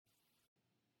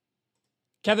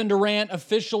Kevin Durant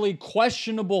officially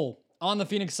questionable on the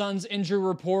Phoenix Suns injury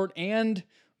report, and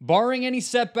barring any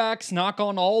setbacks, knock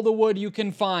on all the wood you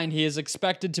can find, he is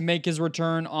expected to make his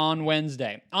return on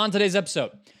Wednesday. On today's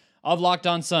episode of Locked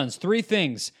On Suns, 3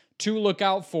 things to look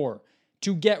out for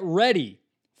to get ready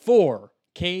for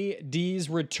KD's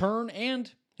return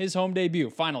and his home debut.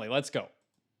 Finally, let's go.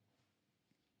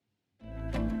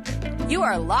 You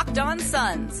are Locked On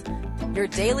Suns, your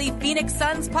daily Phoenix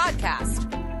Suns podcast.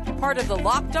 Part of the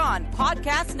Locked On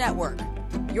Podcast Network,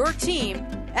 your team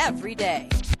every day.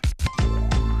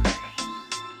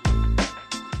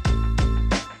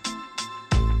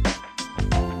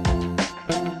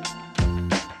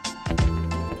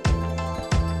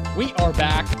 We are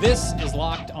back. This is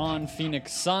Locked On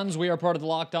Phoenix Suns. We are part of the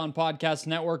Locked On Podcast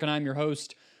Network, and I'm your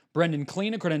host, Brendan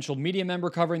Clean, a credentialed media member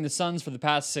covering the Suns for the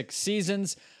past 6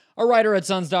 seasons, a writer at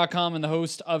Suns.com, and the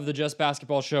host of the Just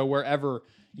Basketball Show wherever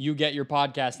you get your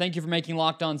podcast. Thank you for making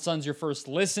Locked On Suns your first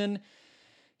listen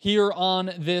here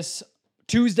on this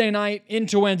Tuesday night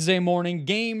into Wednesday morning.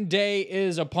 Game day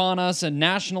is upon us, a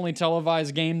nationally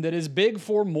televised game that is big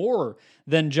for more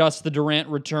than just the Durant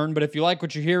return. But if you like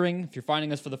what you're hearing, if you're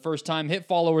finding us for the first time, hit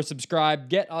follow or subscribe.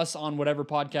 Get us on whatever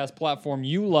podcast platform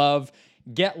you love.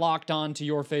 Get locked on to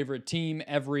your favorite team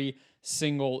every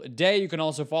single day. You can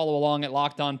also follow along at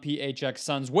Locked On PHX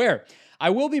Suns, where I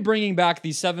will be bringing back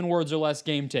the 7 words or less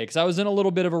game takes. I was in a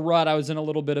little bit of a rut. I was in a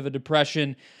little bit of a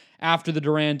depression after the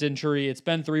Durant injury. It's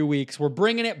been 3 weeks. We're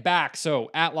bringing it back.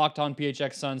 So at Locked On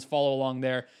PHX Suns, follow along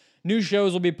there. New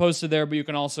shows will be posted there, but you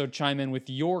can also chime in with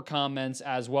your comments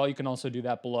as well. You can also do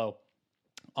that below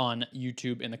on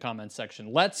YouTube in the comments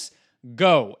section. Let's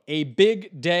go. A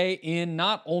big day in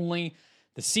not only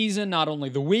the season, not only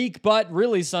the week, but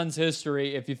really Suns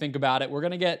history, if you think about it. We're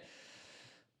going to get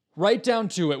right down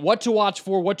to it. What to watch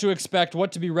for, what to expect,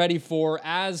 what to be ready for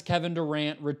as Kevin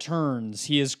Durant returns.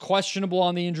 He is questionable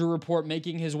on the injury report,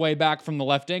 making his way back from the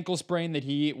left ankle sprain that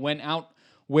he went out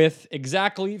with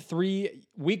exactly 3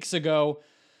 weeks ago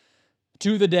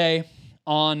to the day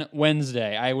on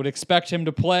Wednesday. I would expect him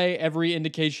to play. Every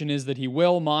indication is that he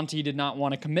will. Monty did not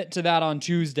want to commit to that on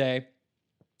Tuesday,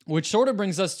 which sort of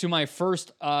brings us to my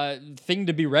first thing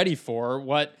to be ready for.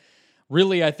 What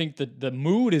really I think the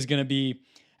mood is going to be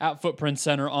at Footprint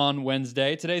Center on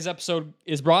Wednesday. Today's episode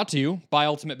is brought to you by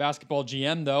Ultimate Basketball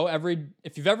GM, though.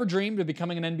 If you've ever dreamed of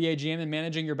becoming an NBA GM and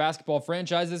managing your basketball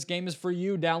franchise, this game is for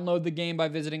you. Download the game by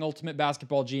visiting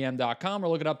ultimatebasketballgm.com or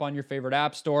look it up on your favorite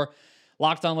app store.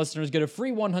 Locked On listeners get a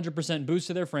free 100% boost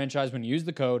to their franchise when you use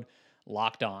the code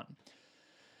Locked On.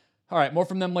 All right, more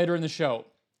from them later in the show.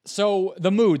 So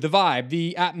the mood, the vibe,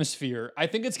 the atmosphere, I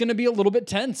think it's going to be a little bit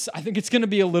tense. I think it's going to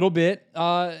be a little bit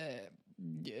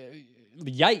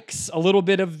yikes, a little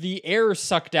bit of the air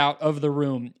sucked out of the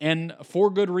room, and for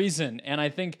good reason. And I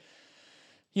think,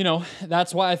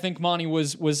 that's why I think Monty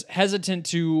was hesitant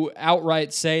to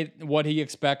outright say what he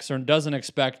expects or doesn't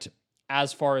expect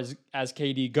as far as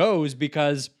KD goes,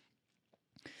 because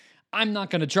I'm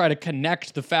not going to try to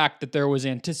connect the fact that there was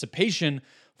anticipation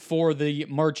for the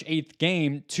March 8th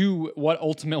game to what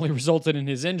ultimately resulted in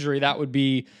his injury. That would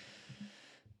be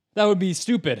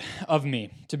stupid of me,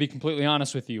 to be completely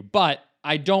honest with you. But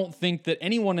I don't think that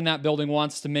anyone in that building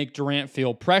wants to make Durant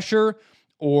feel pressure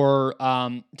or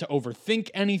to overthink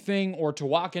anything or to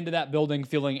walk into that building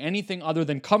feeling anything other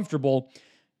than comfortable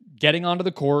getting onto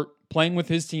the court, playing with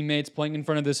his teammates, playing in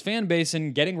front of this fan base,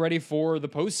 and getting ready for the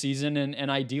postseason and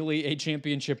ideally a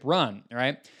championship run,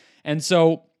 right? And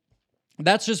so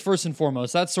that's just first and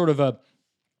foremost. That's sort of a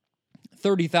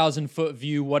 30,000-foot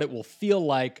view, what it will feel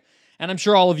like. And I'm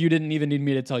sure all of you didn't even need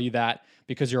me to tell you that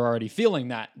because you're already feeling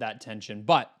that tension.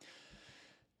 But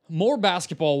more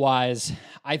basketball-wise,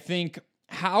 I think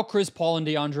how Chris Paul and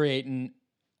DeAndre Ayton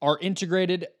are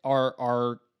integrated,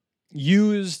 are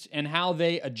used, and how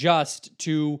they adjust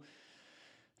to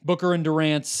Booker and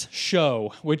Durant's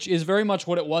show, which is very much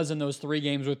what it was in those 3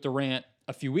 games with Durant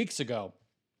a few weeks ago.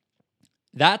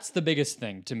 That's the biggest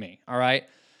thing to me, all right?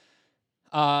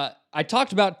 I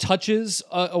talked about touches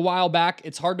a while back.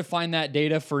 It's hard to find that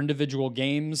data for individual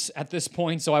games at this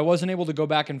point, so I wasn't able to go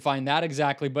back and find that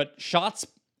exactly, but shot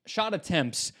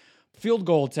attempts, field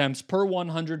goal attempts per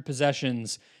 100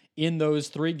 possessions in those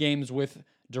 3 games with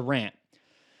Durant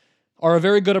are a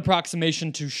very good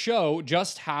approximation to show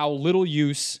just how little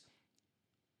use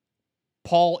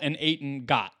Paul and Ayton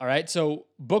got, all right? So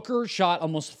Booker shot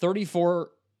almost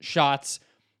 34 shot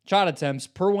attempts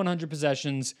per 100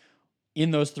 possessions in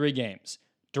those 3 games.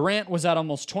 Durant was at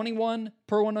almost 21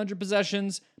 per 100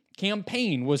 possessions. Cam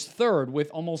Payne was third with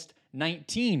almost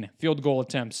 19 field goal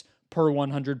attempts per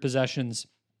 100 possessions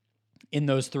in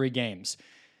those 3 games.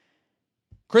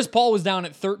 Chris Paul was down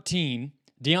at 13.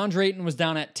 DeAndre Ayton was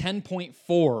down at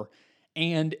 10.4.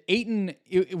 And Ayton,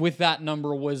 with that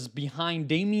number, was behind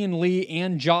Damian Lee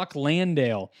and Jock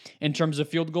Landale in terms of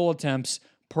field goal attempts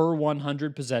per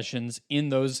 100 possessions in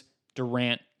those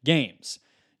Durant games.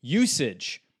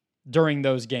 Usage during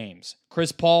those games.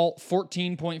 Chris Paul,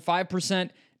 14.5%.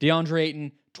 DeAndre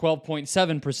Ayton,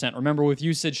 12.7%. Remember, with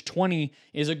usage, 20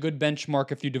 is a good benchmark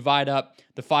if you divide up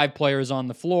the 5 players on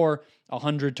the floor,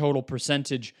 100 total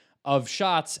percentage of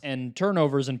shots and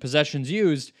turnovers and possessions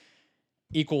used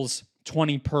equals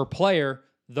 20 per player.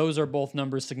 Those are both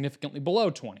numbers significantly below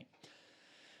 20.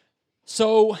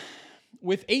 So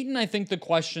with Ayton, I think the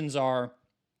questions are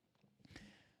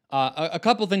a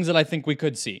couple things that I think we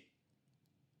could see.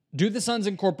 Do the Suns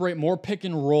incorporate more pick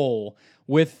and roll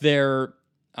with their,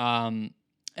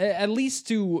 at least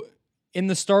in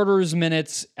the starters'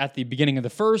 minutes at the beginning of the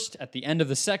first, at the end of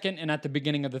the second, and at the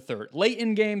beginning of the third? Late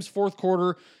in games, fourth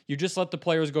quarter, you just let the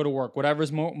players go to work.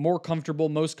 Whatever's more comfortable,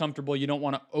 most comfortable, you don't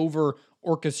want to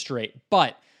over-orchestrate.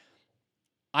 But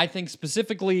I think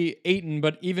specifically Ayton,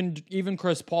 but even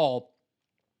Chris Paul,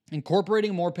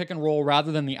 incorporating more pick and roll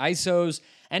rather than the ISOs,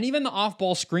 and even the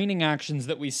off-ball screening actions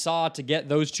that we saw to get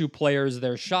those two players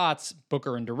their shots,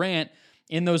 Booker and Durant,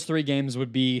 in those 3 games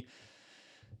would be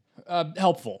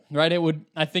helpful, right?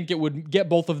 I think it would get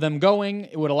both of them going.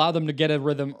 It would allow them to get a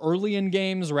rhythm early in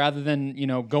games rather than,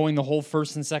 going the whole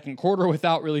first and second quarter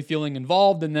without really feeling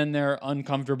involved, and then they're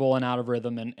uncomfortable and out of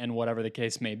rhythm and whatever the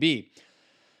case may be.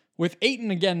 With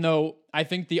Ayton, again, though, I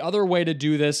think the other way to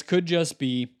do this could just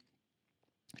be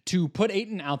to put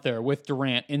Ayton out there with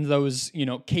Durant in those,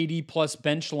 KD plus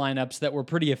bench lineups that were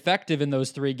pretty effective in those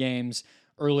 3 games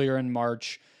earlier in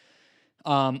March.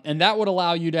 And that would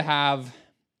allow you to have,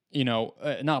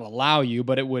 not allow you,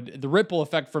 but the ripple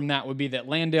effect from that would be that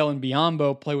Landale and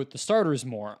Biyombo play with the starters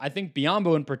more. I think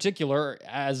Biyombo in particular,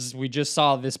 as we just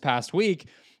saw this past week,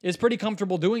 is pretty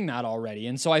comfortable doing that already.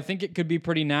 And so I think it could be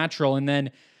pretty natural. And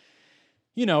then,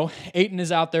 Ayton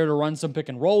is out there to run some pick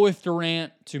and roll with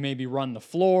Durant, to maybe run the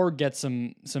floor, get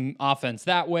some offense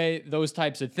that way, those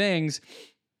types of things,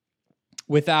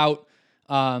 without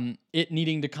it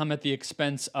needing to come at the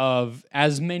expense of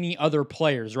as many other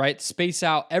players, right? Space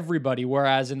out everybody.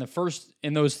 Whereas in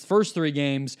those first 3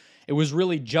 games, it was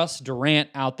really just Durant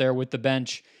out there with the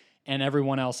bench and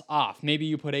everyone else off. Maybe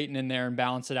you put Ayton in there and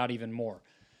balance it out even more.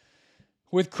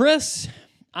 With Chris,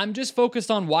 I'm just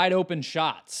focused on wide open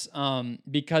shots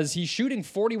because he's shooting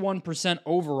 41%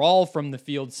 overall from the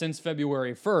field since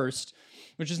February 1st,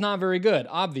 which is not very good,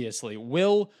 obviously.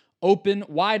 Will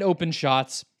wide open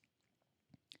shots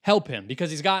help him? Because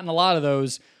he's gotten a lot of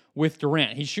those with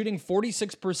Durant. He's shooting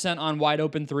 46% on wide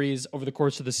open threes over the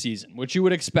course of the season, which you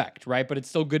would expect, right? But it's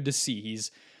still good to see.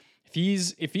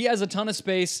 If he has a ton of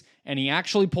space and he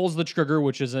actually pulls the trigger,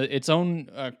 which is its own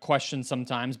question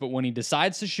sometimes, but when he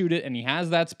decides to shoot it and he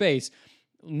has that space,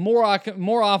 more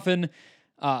often,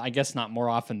 I guess not more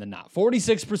often than not,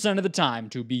 46% of the time,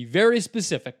 to be very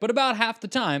specific, but about half the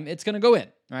time, it's going to go in,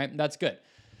 right? That's good.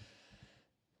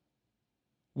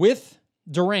 With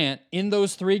Durant in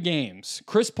those 3 games,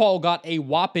 Chris Paul got a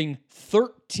whopping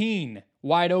 13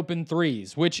 wide open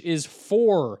threes, which is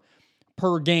 4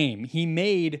 per game. He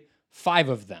made 5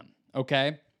 of them,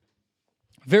 okay?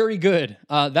 Very good.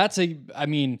 I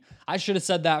should have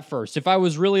said that first. If I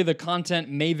was really the content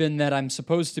maven that I'm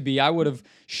supposed to be, I would have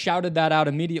shouted that out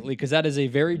immediately, because that is a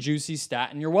very juicy stat,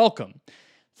 and you're welcome.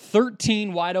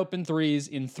 13 wide open threes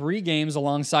in 3 games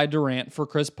alongside Durant for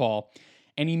Chris Paul,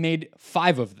 and he made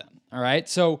 5 of them, all right?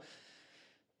 So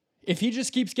if he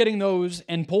just keeps getting those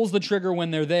and pulls the trigger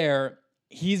when they're there,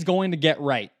 he's going to get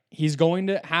right. He's going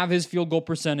to have his field goal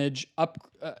percentage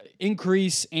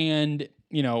increase and,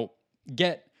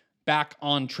 get back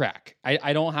on track.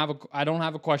 I don't have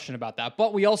a question about that.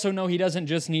 But we also know he doesn't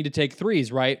just need to take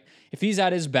threes, right? If he's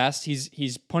at his best,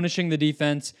 he's punishing the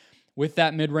defense with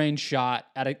that mid-range shot.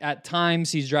 At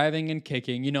times, he's driving and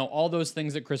kicking. All those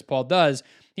things that Chris Paul does.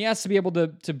 He has to be able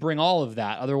to bring all of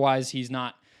that. Otherwise, he's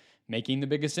not making the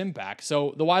biggest impact.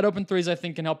 So the wide open threes, I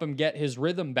think, can help him get his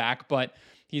rhythm back, but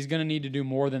he's going to need to do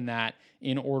more than that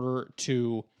in order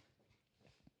to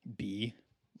be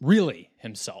really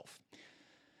himself.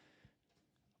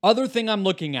 Other thing I'm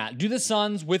looking at, do the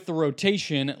Suns with the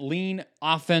rotation lean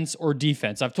offense or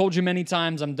defense? I've told you many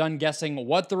times I'm done guessing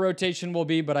what the rotation will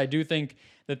be, but I do think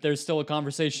that there's still a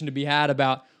conversation to be had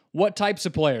about what types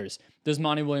of players does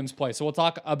Monty Williams play. So we'll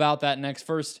talk about that next.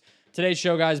 First, today's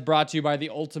show, guys, brought to you by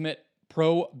the Ultimate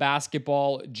Pro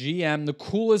Basketball GM, the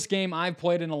coolest game I've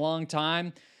played in a long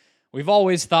time. We've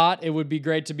always thought it would be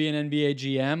great to be an NBA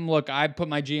GM. Look, I put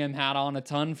my GM hat on a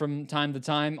ton from time to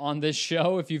time on this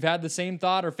show. If you've had the same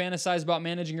thought or fantasized about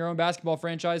managing your own basketball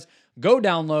franchise, go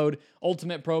download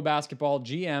Ultimate Pro Basketball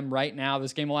GM right now.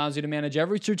 This game allows you to manage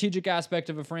every strategic aspect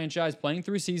of a franchise, playing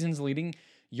through seasons, leading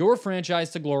your franchise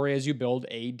to glory as you build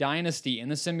a dynasty. In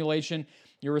the simulation,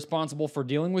 you're responsible for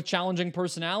dealing with challenging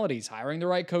personalities, hiring the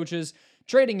right coaches,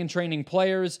 trading and training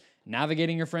players,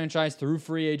 navigating your franchise through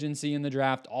free agency and the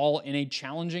draft, all in a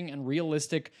challenging and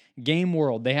realistic game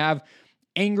world. They have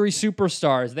angry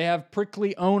superstars, they have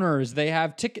prickly owners, they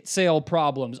have ticket sale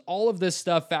problems. All of this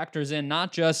stuff factors in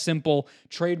not just simple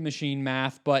trade machine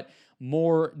math, but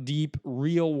more deep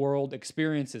real-world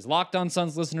experiences. Locked On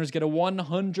Suns listeners get a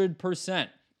 100%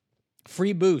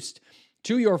 free boost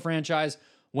to your franchise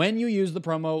when you use the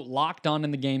promo Locked On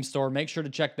in the game store. Make sure to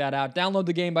check that out. Download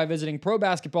the game by visiting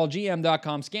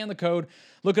probasketballgm.com. Scan the code.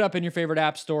 Look it up in your favorite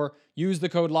app store. Use the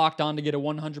code Locked On to get a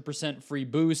 100% free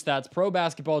boost. That's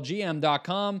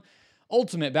probasketballgm.com.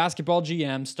 Ultimate Basketball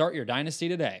GM. Start your dynasty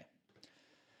today.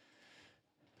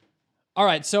 All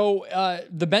right, so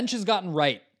the bench has gotten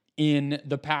right in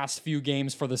the past few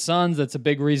games for the Suns. That's a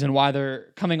big reason why they're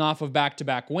coming off of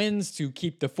back-to-back wins to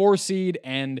keep the 4 seed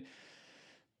and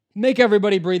make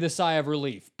everybody breathe a sigh of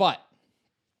relief. But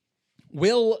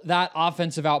will that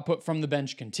offensive output from the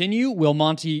bench continue? Will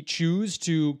Monty choose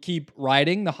to keep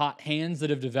riding the hot hands that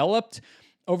have developed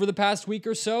over the past week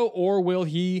or so? Or will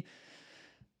he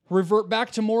revert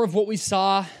back to more of what we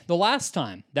saw the last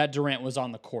time that Durant was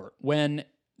on the court, when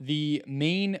the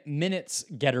main minutes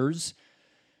getters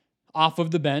off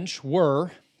of the bench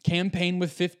were Cam Payne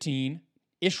with 15,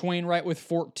 Ish Wainwright with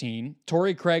 14,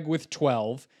 Torrey Craig with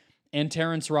 12, and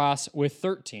Terrence Ross with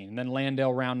 13, and then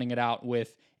Landale rounding it out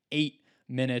with 8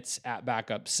 minutes at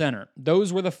backup center.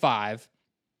 Those were the 5,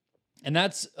 and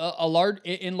that's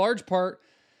in large part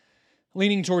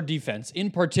leaning toward defense.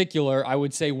 In particular, I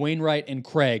would say Wainwright and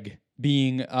Craig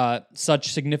being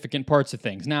such significant parts of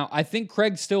things. Now, I think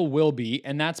Craig still will be,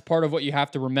 and that's part of what you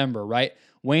have to remember, right?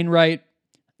 Wainwright,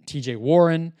 TJ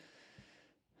Warren,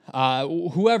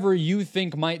 whoever you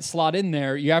think might slot in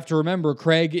there, you have to remember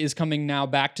Craig is coming now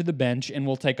back to the bench and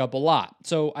will take up a lot.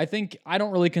 So I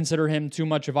don't really consider him too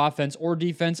much of offense or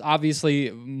defense.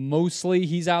 Obviously, mostly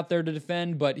he's out there to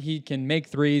defend, but he can make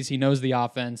threes. He knows the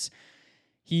offense.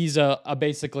 He's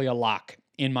basically a lock,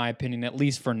 in my opinion, at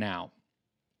least for now.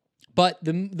 But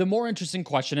the more interesting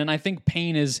question, and I think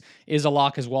Payne is a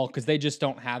lock as well, because they just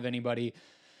don't have anybody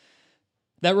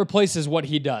that replaces what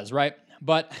he does, right?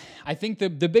 But I think the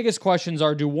biggest questions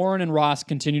are, do Warren and Ross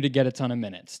continue to get a ton of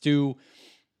minutes?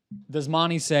 Does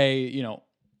Monty say,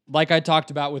 like I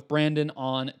talked about with Brandon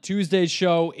on Tuesday's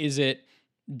show, is it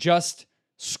just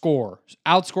score,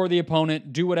 outscore the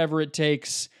opponent, do whatever it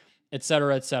takes, et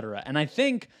cetera, et cetera? And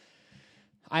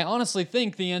I honestly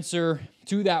think the answer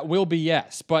to that will be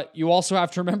yes. But you also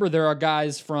have to remember there are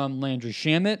guys from Landry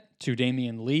Shamet to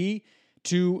Damian Lee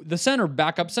to the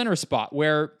backup center spot,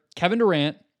 where Kevin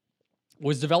Durant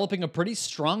was developing a pretty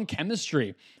strong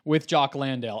chemistry with Jock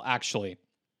Landale, actually.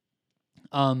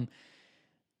 Drop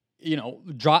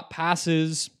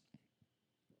passes,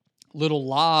 little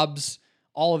lobs,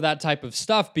 all of that type of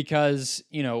stuff, because,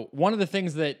 one of the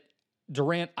things that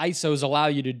Durant ISOs allow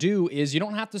you to do is you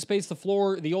don't have to space the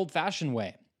floor the old-fashioned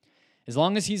way. As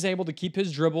long as he's able to keep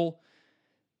his dribble,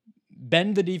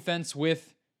 bend the defense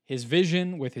with his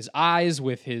vision, with his eyes,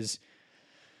 with his,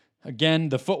 again,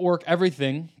 the footwork,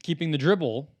 everything, keeping the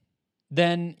dribble,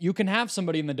 then you can have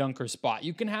somebody in the dunker spot.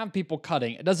 You can have people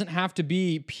cutting. It doesn't have to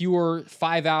be pure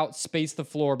 5-out,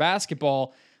 space-the-floor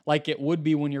basketball like it would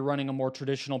be when you're running a more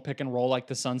traditional pick and roll like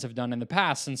the Suns have done in the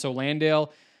past. And so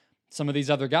Landale, some of these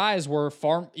other guys were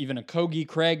even a Kogi,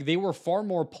 Craig, they were far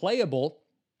more playable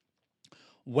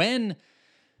when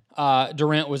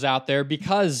Durant was out there,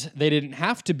 because they didn't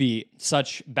have to be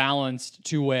such balanced,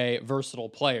 two-way, versatile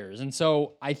players. And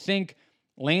so I think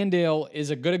Landale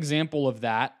is a good example of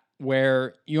that,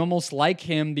 where you almost like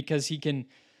him because he can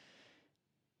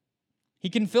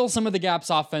fill some of the gaps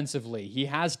offensively. He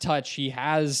has touch. He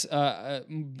has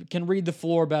can read the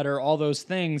floor better, all those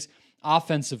things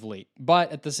offensively.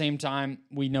 But at the same time,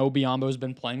 we know Biyombo's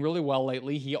been playing really well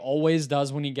lately. He always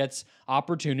does when he gets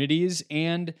opportunities,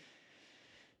 and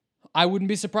I wouldn't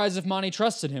be surprised if Monty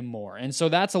trusted him more. And so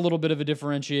that's a little bit of a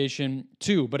differentiation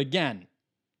too. But again,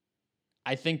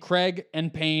 I think Craig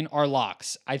and Payne are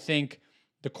locks. I think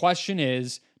the question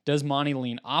is, does Monty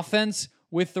lean offense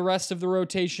with the rest of the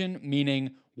rotation,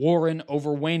 meaning Warren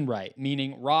over Wainwright,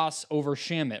 meaning Ross over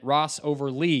Shamet, Ross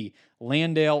over Lee,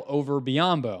 Landale over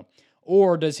Biyombo?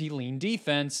 Or does he lean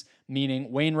defense,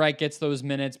 meaning Wainwright gets those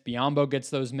minutes, Biyombo gets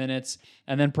those minutes,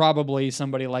 and then probably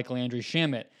somebody like Landry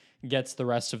Shamet gets the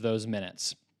rest of those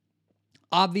minutes?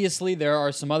 Obviously, there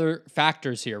are some other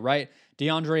factors here, right?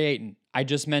 DeAndre Ayton, I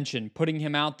just mentioned, putting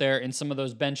him out there in some of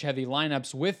those bench-heavy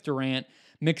lineups with Durant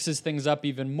mixes things up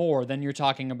even more. Then you're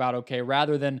talking about, okay,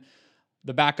 rather than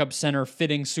the backup center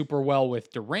fitting super well with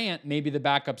Durant, maybe the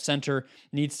backup center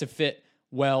needs to fit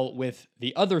well with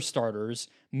the other starters,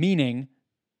 meaning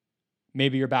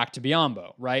maybe you're back to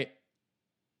Biyombo, right?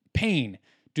 Payne.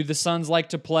 Do the Suns like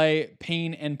to play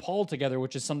Payne and Paul together,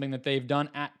 which is something that they've done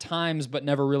at times but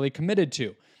never really committed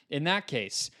to? In that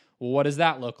case, well, what does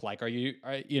that look like?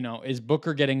 Is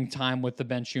Booker getting time with the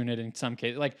bench unit in some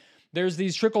cases? Like, there's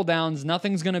these trickle downs.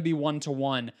 Nothing's going to be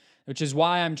one-to-one, which is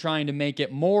why I'm trying to make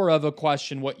it more of a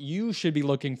question. What you should be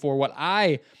looking for, what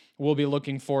I will be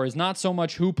looking for, is not so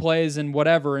much who plays and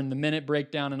whatever and the minute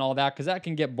breakdown and all that, because that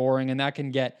can get boring and that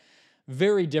can get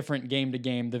very different game to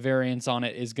game. The variance on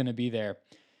it is going to be there.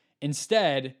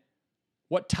 Instead,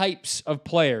 what types of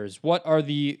players, what are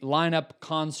the lineup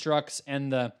constructs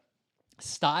and the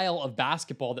style of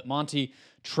basketball that Monty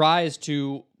tries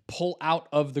to pull out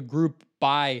of the group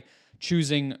by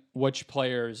choosing which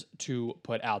players to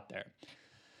put out there?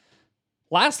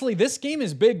 Lastly, this game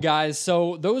is big, guys.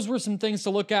 So those were some things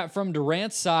to look at from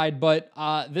Durant's side, but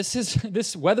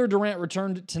whether Durant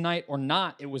returned tonight or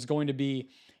not, it was going to be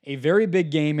a very big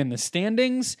game in the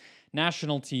standings,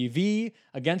 national TV,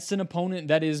 against an opponent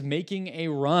that is making a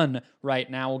run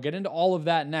right now. We'll get into all of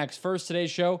that next. First,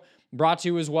 today's show brought to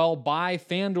you as well by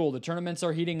FanDuel. The tournaments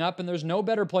are heating up, and there's no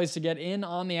better place to get in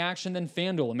on the action than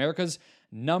FanDuel, America's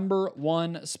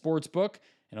 #1 sports book,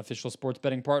 an official sports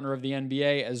betting partner of the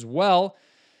NBA as well.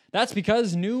 That's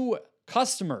because new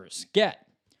customers get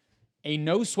a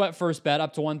no-sweat first bet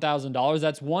up to $1,000.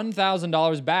 That's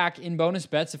 $1,000 back in bonus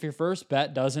bets if your first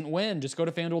bet doesn't win. Just go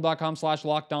to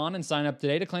FanDuel.com/lockedon and sign up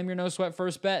today to claim your no-sweat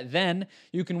first bet. Then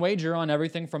you can wager on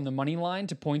everything from the money line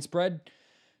to point spread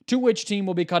to which team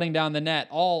will be cutting down the net,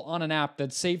 all on an app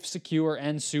that's safe, secure,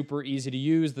 and super easy to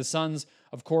use. The Suns,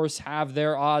 of course, have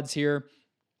their odds here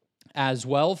as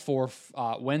well for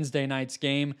Wednesday night's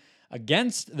game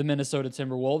against the Minnesota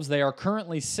Timberwolves. They are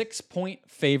currently 6-point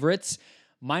favorites,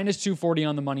 -240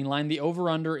 on the money line. The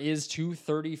over-under is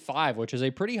 235, which is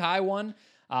a pretty high one.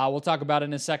 We'll talk about it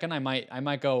in a second. I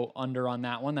might go under on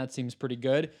that one. That seems pretty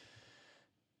good.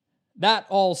 That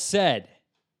all said,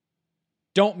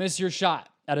 don't miss your shot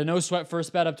at a no-sweat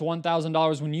first bet up to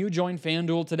 $1,000 when you join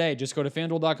FanDuel today. Just go to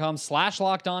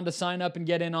FanDuel.com/lockedon to sign up and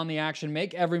get in on the action.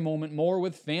 Make every moment more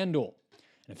with FanDuel,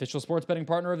 an official sports betting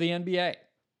partner of the NBA.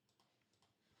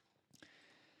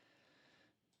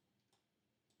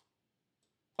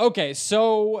 Okay,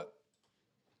 so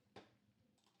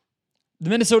the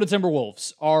Minnesota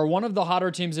Timberwolves are one of the hotter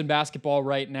teams in basketball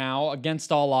right now.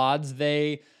 Against all odds,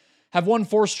 they have won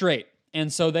 4 straight.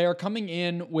 And so they are coming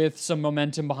in with some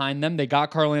momentum behind them. They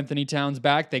got Karl-Anthony Towns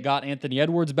back. They got Anthony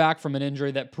Edwards back from an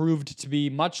injury that proved to be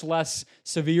much less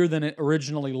severe than it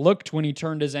originally looked when he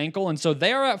turned his ankle. And so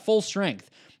they are at full strength,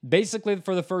 basically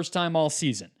for the first time all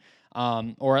season,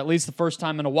 or at least the first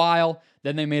time in a while.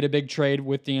 Then they made a big trade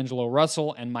with D'Angelo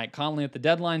Russell and Mike Conley at the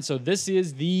deadline. So this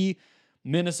is the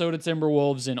Minnesota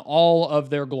Timberwolves in all of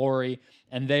their glory,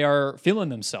 and they are feeling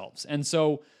themselves. And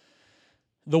so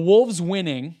the Wolves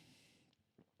winning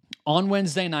on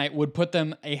Wednesday night would put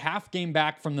them a half game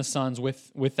back from the Suns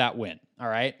with that win, all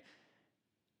right?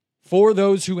 For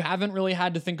those who haven't really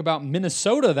had to think about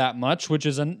Minnesota that much, which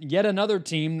is yet another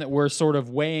team that we're sort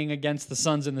of weighing against the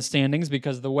Suns in the standings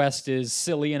because the West is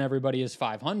silly and everybody is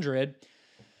 500,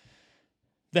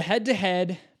 the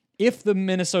head-to-head, if the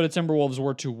Minnesota Timberwolves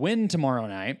were to win tomorrow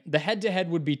night, the head-to-head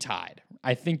would be tied.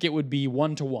 I think it would be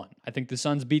 1-1. I think the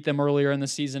Suns beat them earlier in the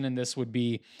season, and this would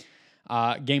be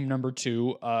game number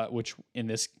 2, which in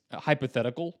this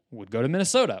hypothetical would go to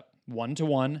Minnesota.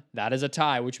 1-1. That is a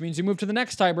tie, which means you move to the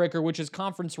next tiebreaker, which is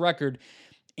conference record.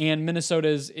 And Minnesota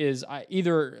is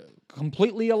either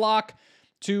completely a lock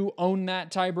to own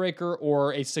that tiebreaker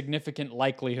or a significant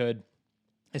likelihood,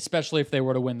 especially if they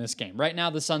were to win this game. Right now,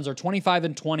 the Suns are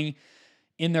 25-20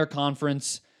 in their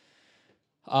conference,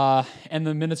 and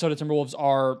the Minnesota Timberwolves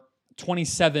are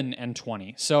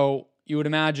 27-20. So you would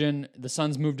imagine the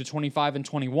Suns move to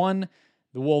 25-21,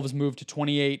 the Wolves move to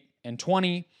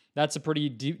 28-20. That's a pretty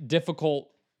difficult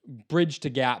bridge to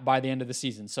gap by the end of the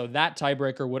season. So that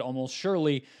tiebreaker would almost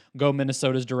surely go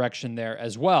Minnesota's direction there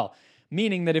as well,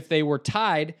 meaning that if they were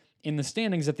tied in the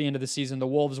standings at the end of the season, the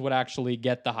Wolves would actually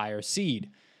get the higher seed.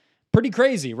 Pretty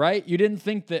crazy, right? You didn't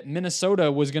think that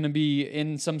Minnesota was going to be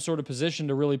in some sort of position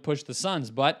to really push the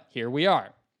Suns, but here we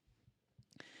are.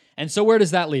 And so where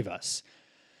does that leave us?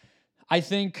 I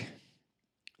think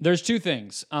there's two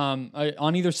things on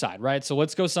either side, right? So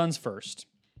let's go Suns first.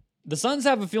 The Suns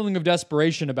have a feeling of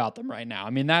desperation about them right now. I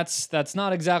mean, that's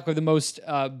not exactly the most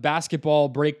basketball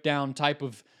breakdown type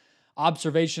of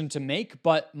observation to make,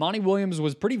 but Monty Williams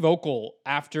was pretty vocal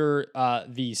after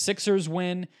the Sixers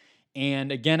win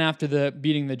and again after the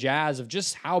beating the Jazz of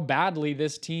just how badly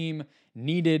this team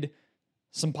needed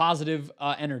some positive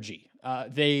energy. I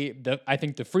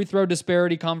think the free throw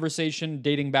disparity conversation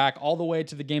dating back all the way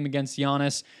to the game against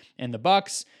Giannis and the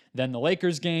Bucks, then the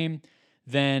Lakers game,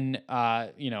 then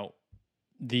the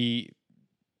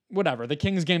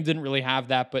Kings game didn't really have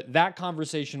that, but that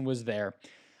conversation was there.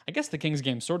 I guess the Kings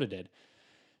game sort of did.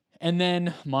 And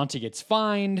then Monty gets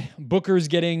fined. Booker's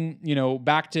getting,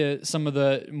 back to some of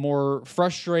the more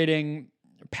frustrating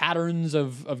patterns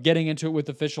of getting into it with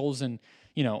officials. And,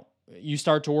 you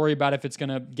start to worry about if it's going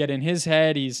to get in his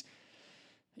head. He's,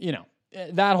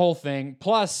 that whole thing.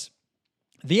 Plus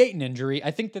the Ayton injury,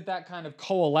 I think that kind of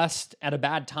coalesced at a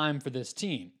bad time for this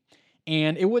team.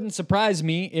 And it wouldn't surprise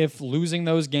me if losing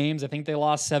those games, I think they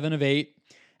lost 7 of 8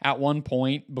 at one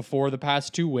point before the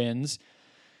past 2 wins,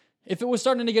 if it was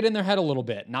starting to get in their head a little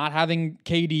bit, not having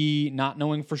KD, not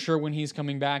knowing for sure when he's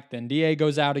coming back, then DA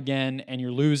goes out again and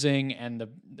you're losing and the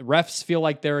refs feel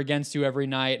like they're against you every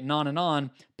night and on and on.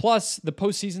 Plus, the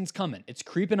postseason's coming. It's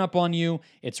creeping up on you.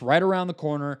 It's right around the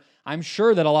corner. I'm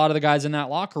sure that a lot of the guys in that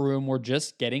locker room were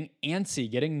just getting antsy,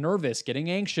 getting nervous,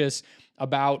 getting anxious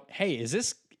about, hey, is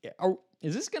this going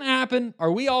to happen?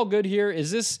 Are we all good here? Is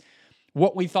this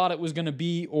what we thought it was going to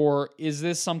be? Or is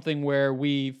this something where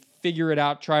we figure it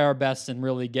out, try our best, and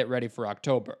really get ready for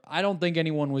October? I don't think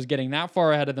anyone was getting that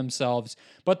far ahead of themselves,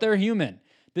 but they're human.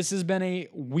 This has been a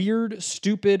weird,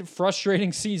 stupid,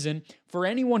 frustrating season for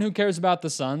anyone who cares about the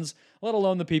Suns, let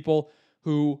alone the people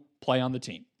who play on the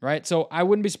team, right? So I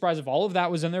wouldn't be surprised if all of that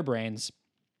was in their brains.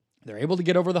 They're able to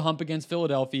get over the hump against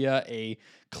Philadelphia, a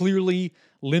clearly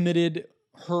limited,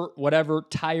 hurt, whatever,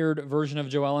 tired version of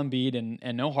Joel Embiid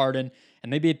and no Harden,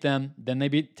 and they beat them. Then they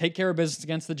take care of business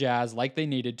against the Jazz like they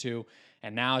needed to,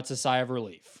 and now it's a sigh of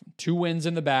relief. 2 wins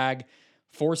in the bag,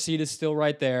 4 seed is still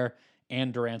right there,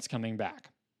 and Durant's coming back.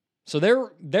 So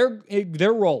they're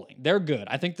rolling. They're good.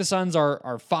 I think the Suns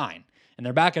are fine, and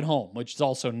they're back at home, which is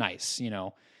also nice.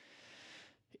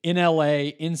 In LA,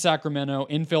 in Sacramento,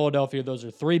 in Philadelphia, those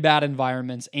are 3 bad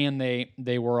environments, and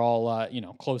they were all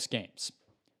close games.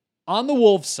 On the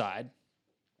Wolves side,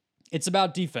 it's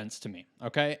about defense to me,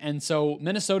 okay? And so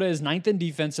Minnesota is 9th in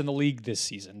defense in the league this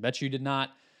season. Bet you did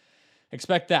not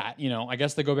expect that. I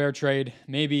guess the Gobert trade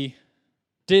maybe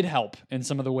did help in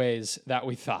some of the ways that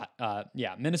we thought.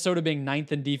 Minnesota being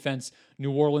 9th in defense,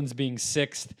 New Orleans being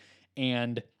 6th,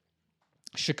 and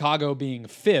Chicago being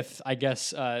 5th. I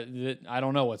guess I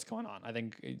don't know what's going on. I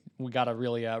think we got to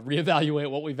really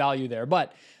reevaluate what we value there.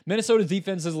 But Minnesota's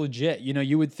defense is legit.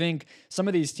 You would think some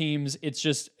of these teams, it's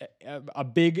just a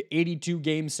big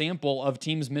 82-game sample of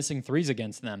teams missing threes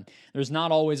against them. There's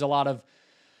not always a lot of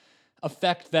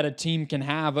effect that a team can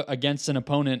have against an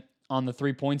opponent on the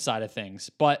 3-point side of things.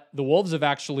 But the Wolves have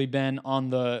actually been on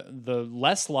the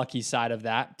less lucky side of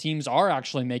that. Teams are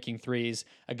actually making threes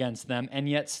against them, and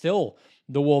yet still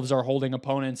the Wolves are holding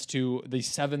opponents to the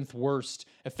 7th worst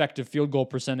effective field goal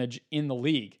percentage in the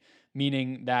league,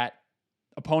 meaning that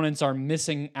opponents are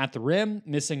missing at the rim,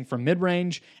 missing from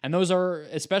mid-range, and those are,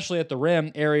 especially at the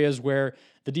rim, areas where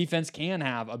the defense can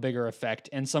have a bigger effect,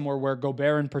 and somewhere where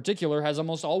Gobert in particular has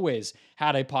almost always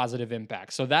had a positive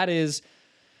impact. So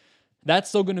that's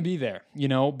still going to be there,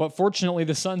 but fortunately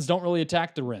the Suns don't really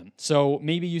attack the rim. So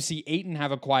maybe you see Ayton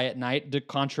have a quiet night,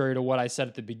 contrary to what I said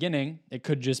at the beginning. It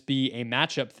could just be a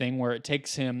matchup thing where it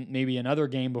takes him maybe another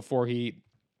game before he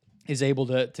is able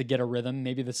to get a rhythm.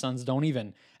 Maybe the Suns don't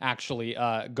even actually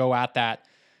go at that,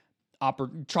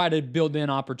 try to build in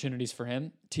opportunities for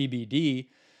him, TBD.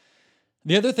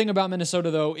 The other thing about Minnesota,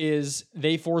 though, is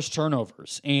they force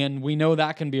turnovers, and we know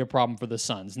that can be a problem for the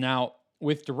Suns. Now,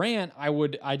 with Durant,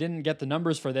 I didn't get the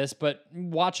numbers for this, but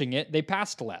watching it, they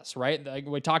passed less, right? Like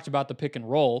we talked about the pick and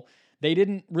roll. They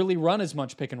didn't really run as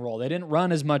much pick and roll. They didn't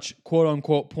run as much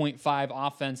quote-unquote 0.5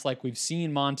 offense like we've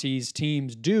seen Monty's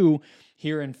teams do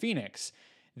here in Phoenix.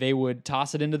 They would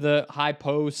toss it into the high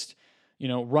post,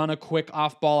 run a quick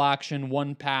off-ball action,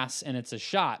 one pass, and it's a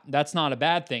shot. That's not a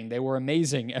bad thing. They were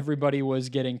amazing. Everybody was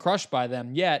getting crushed by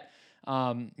them, yet,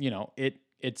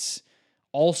 it's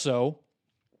also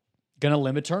going to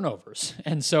limit turnovers.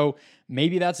 And so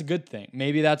maybe that's a good thing.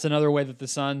 Maybe that's another way that the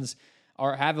Suns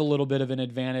have a little bit of an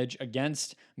advantage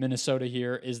against Minnesota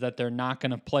here, is that they're not going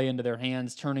to play into their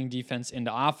hands, turning defense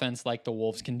into offense like the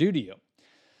Wolves can do to you.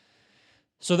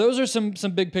 So those are some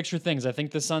big picture things. I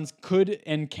think the Suns could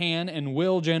and can and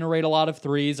will generate a lot of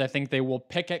threes. I think they will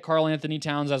pick at Karl Anthony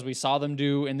Towns, as we saw them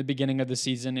do in the beginning of the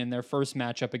season in their first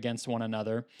matchup against one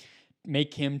another.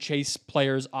 Make him chase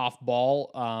players off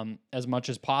ball as much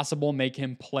as possible. Make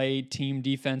him play team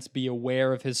defense, be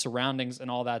aware of his surroundings and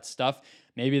all that stuff.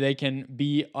 Maybe they can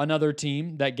be another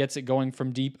team that gets it going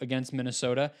from deep against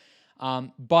Minnesota.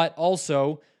 But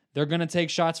also, they're going to take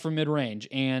shots from mid-range.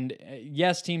 And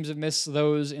yes, teams have missed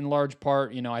those in large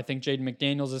part. You know, I think Jaden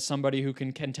McDaniels is somebody who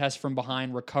can contest from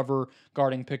behind, recover,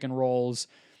 guarding pick and rolls.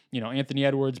 You know, Anthony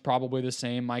Edwards probably the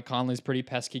same. Mike Conley's pretty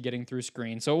pesky getting through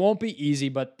screens. So it won't be easy,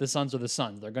 but the Suns are the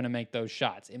Suns. They're going to make those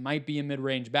shots. It might be a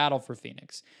mid-range battle for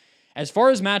Phoenix. As far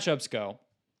as matchups go,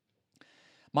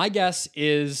 my guess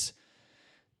is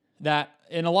that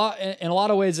in a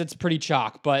lot of ways it's pretty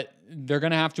chalk, but they're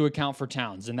going to have to account for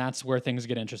Towns, and that's where things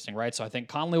get interesting, right? So I think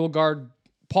Conley will guard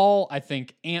Paul. I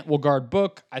think Ant will guard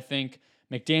Book. I think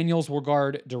McDaniels will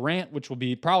guard Durant, which will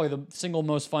be probably the single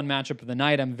most fun matchup of the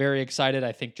night. I'm very excited.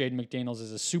 I think Jaden McDaniels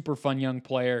is a super fun young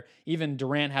player. Even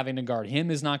Durant having to guard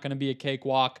him is not going to be a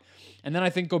cakewalk. And then I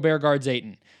think Gobert guards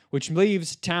Ayton, which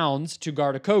leaves Towns to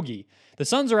guard Okogie. The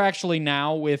Suns are actually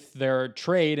now, with their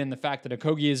trade and the fact that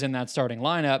Okogie is in that starting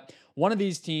lineup, one of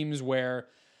these teams where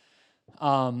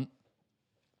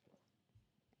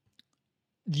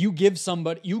you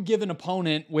give an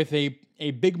opponent with a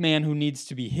big man who needs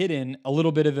to be hidden a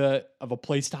little bit of a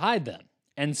place to hide them.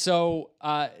 And so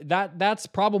that's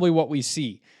probably what we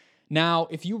see. Now,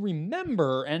 if you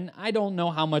remember, and I don't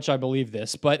know how much I believe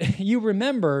this, but you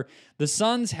remember the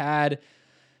Suns had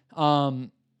Monty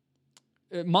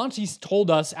told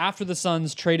us after the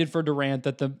Suns traded for Durant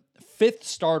that the fifth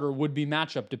starter would be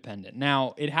matchup dependent.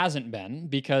 Now, it hasn't been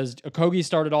because Okogie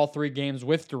started all 3 games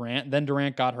with Durant, then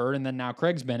Durant got hurt, and then now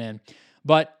Craig's been in.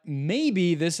 But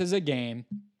maybe this is a game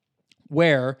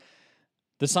where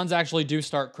the Suns actually do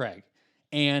start Craig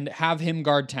and have him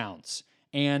guard Towns.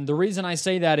 And the reason I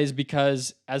say that is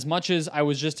because as much as I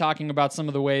was just talking about some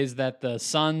of the ways that the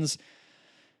Suns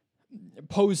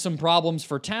pose some problems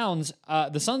for Towns,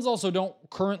 the Suns also don't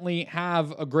currently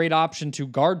have a great option to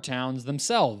guard Towns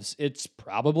themselves. It's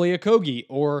probably Okogie,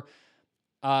 or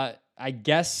I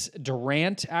guess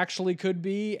Durant actually could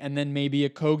be, and then maybe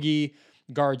Okogie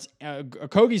guards.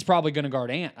 Okogie's probably going to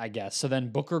guard Ant, I guess. So then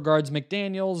Booker guards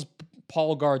McDaniels,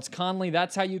 Paul guards Conley.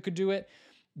 That's how you could do it.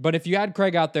 But if you had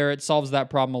Craig out there, it solves that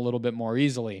problem a little bit more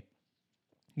easily.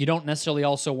 You don't necessarily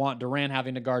also want Durant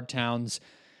having to guard Towns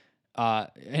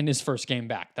in his first game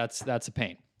back. That's a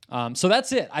pain. So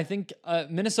that's it. I think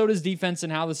Minnesota's defense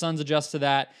and how the Suns adjust to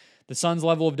that, the Suns'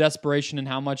 level of desperation and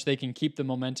how much they can keep the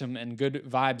momentum and good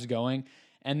vibes going,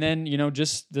 and then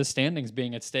just the standings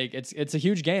being at stake. It's a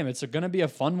huge game. It's going to be a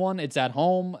fun one. It's at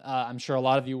home. I'm sure a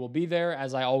lot of you will be there,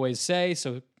 as I always say.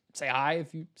 So say hi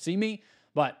if you see me.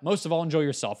 But most of all, enjoy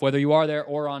yourself, whether you are there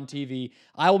or on TV.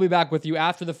 I will be back with you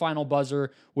after the final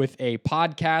buzzer with a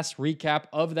podcast recap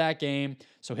of that game.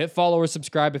 So hit follow or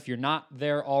subscribe if you're not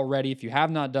there already. If you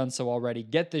have not done so already,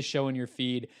 get this show in your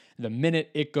feed the minute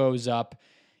it goes up.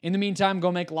 In the meantime,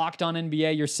 go make Locked On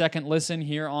NBA your second listen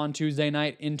here on Tuesday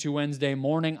night into Wednesday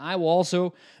morning. I will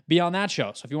also be on that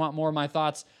show. So if you want more of my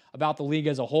thoughts about the league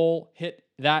as a whole, hit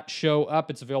that show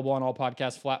up. It's available on all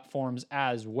podcast platforms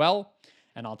as well.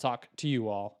 And I'll talk to you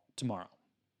all tomorrow.